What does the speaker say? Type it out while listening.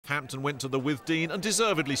Southampton went to the Withdean, and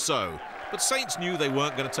deservedly so. But Saints knew they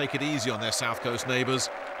weren't going to take it easy on their South Coast neighbours.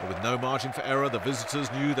 But with no margin for error, the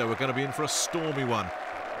visitors knew they were going to be in for a stormy one.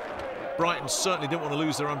 Brighton certainly didn't want to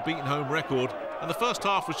lose their unbeaten home record, and the first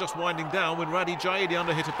half was just winding down when Radhi Jaidi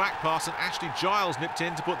underhit a back pass and Ashley Giles nipped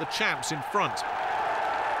in to put the champs in front.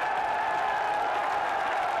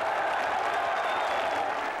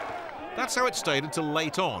 That's how it stayed until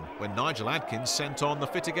late on, when Nigel Adkins sent on the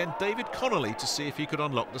fit-again David Connolly to see if he could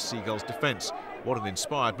unlock the Seagulls' defence. What an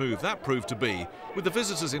inspired move that proved to be. With the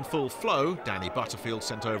visitors in full flow, Danny Butterfield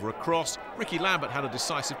sent over a cross, Rickie Lambert had a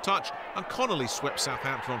decisive touch, and Connolly swept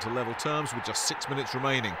Southampton onto level terms with just 6 minutes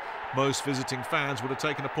remaining. Most visiting fans would have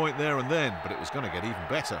taken a point there and then, but it was going to get even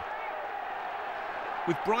better.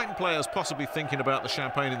 With Brighton players possibly thinking about the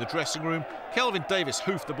champagne in the dressing room, Kelvin Davis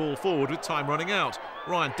hoofed the ball forward with time running out.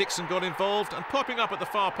 Ryan Dixon got involved, and popping up at the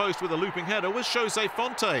far post with a looping header was Jose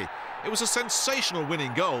Fonte. It was a sensational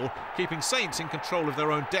winning goal, keeping Saints in control of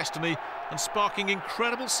their own destiny and sparking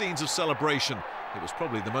incredible scenes of celebration. It was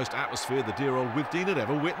probably the most atmosphere the dear old Withdean had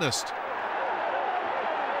ever witnessed.